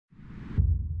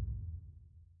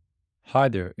Hi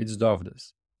there, it's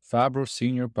Dovdas, Favro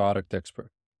Senior Product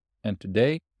Expert, and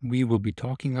today we will be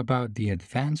talking about the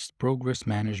Advanced Progress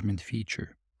Management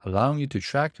feature, allowing you to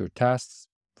track your tasks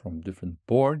from different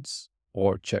boards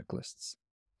or checklists.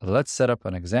 Let's set up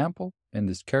an example in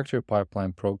this character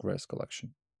pipeline progress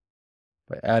collection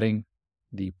by adding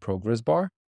the progress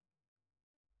bar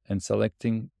and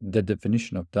selecting the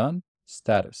definition of done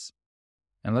status.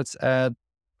 And let's add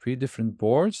 3 different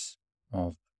boards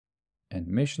of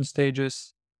animation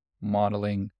stages,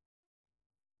 modeling,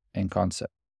 and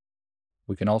concept.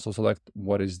 We can also select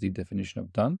what is the definition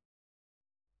of done.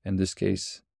 In this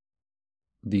case,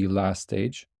 the last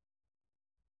stage,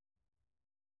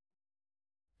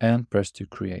 and press to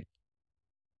create.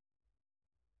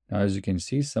 Now, as you can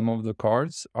see, some of the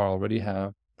cards already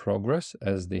have progress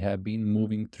as they have been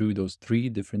moving through those 3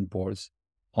 different boards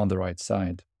on the right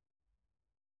side.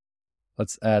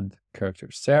 Let's add character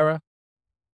Sarah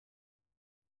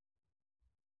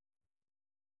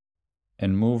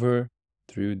and move her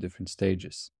through different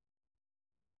stages.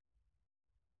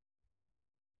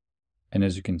 And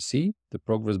as you can see, the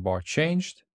progress bar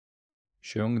changed,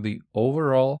 showing the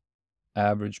overall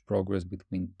average progress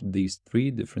between these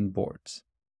 3 different boards.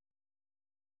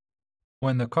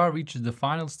 When the car reaches the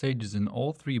final stages in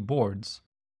all 3 boards,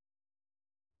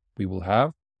 we will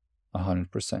have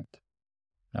 100%.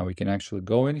 Now we can actually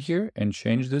go in here and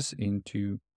change this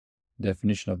into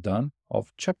definition of done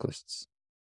of checklists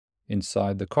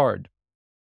inside the card.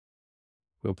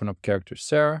 We open up character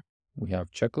Sarah, we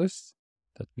have checklists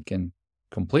that we can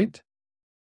complete,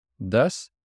 thus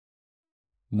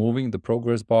moving the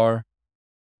progress bar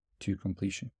to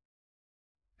completion.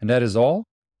 And that is all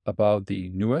about the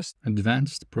newest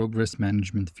Advanced Progress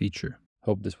Management feature.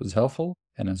 Hope this was helpful,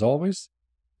 and as always,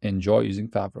 enjoy using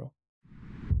Favro.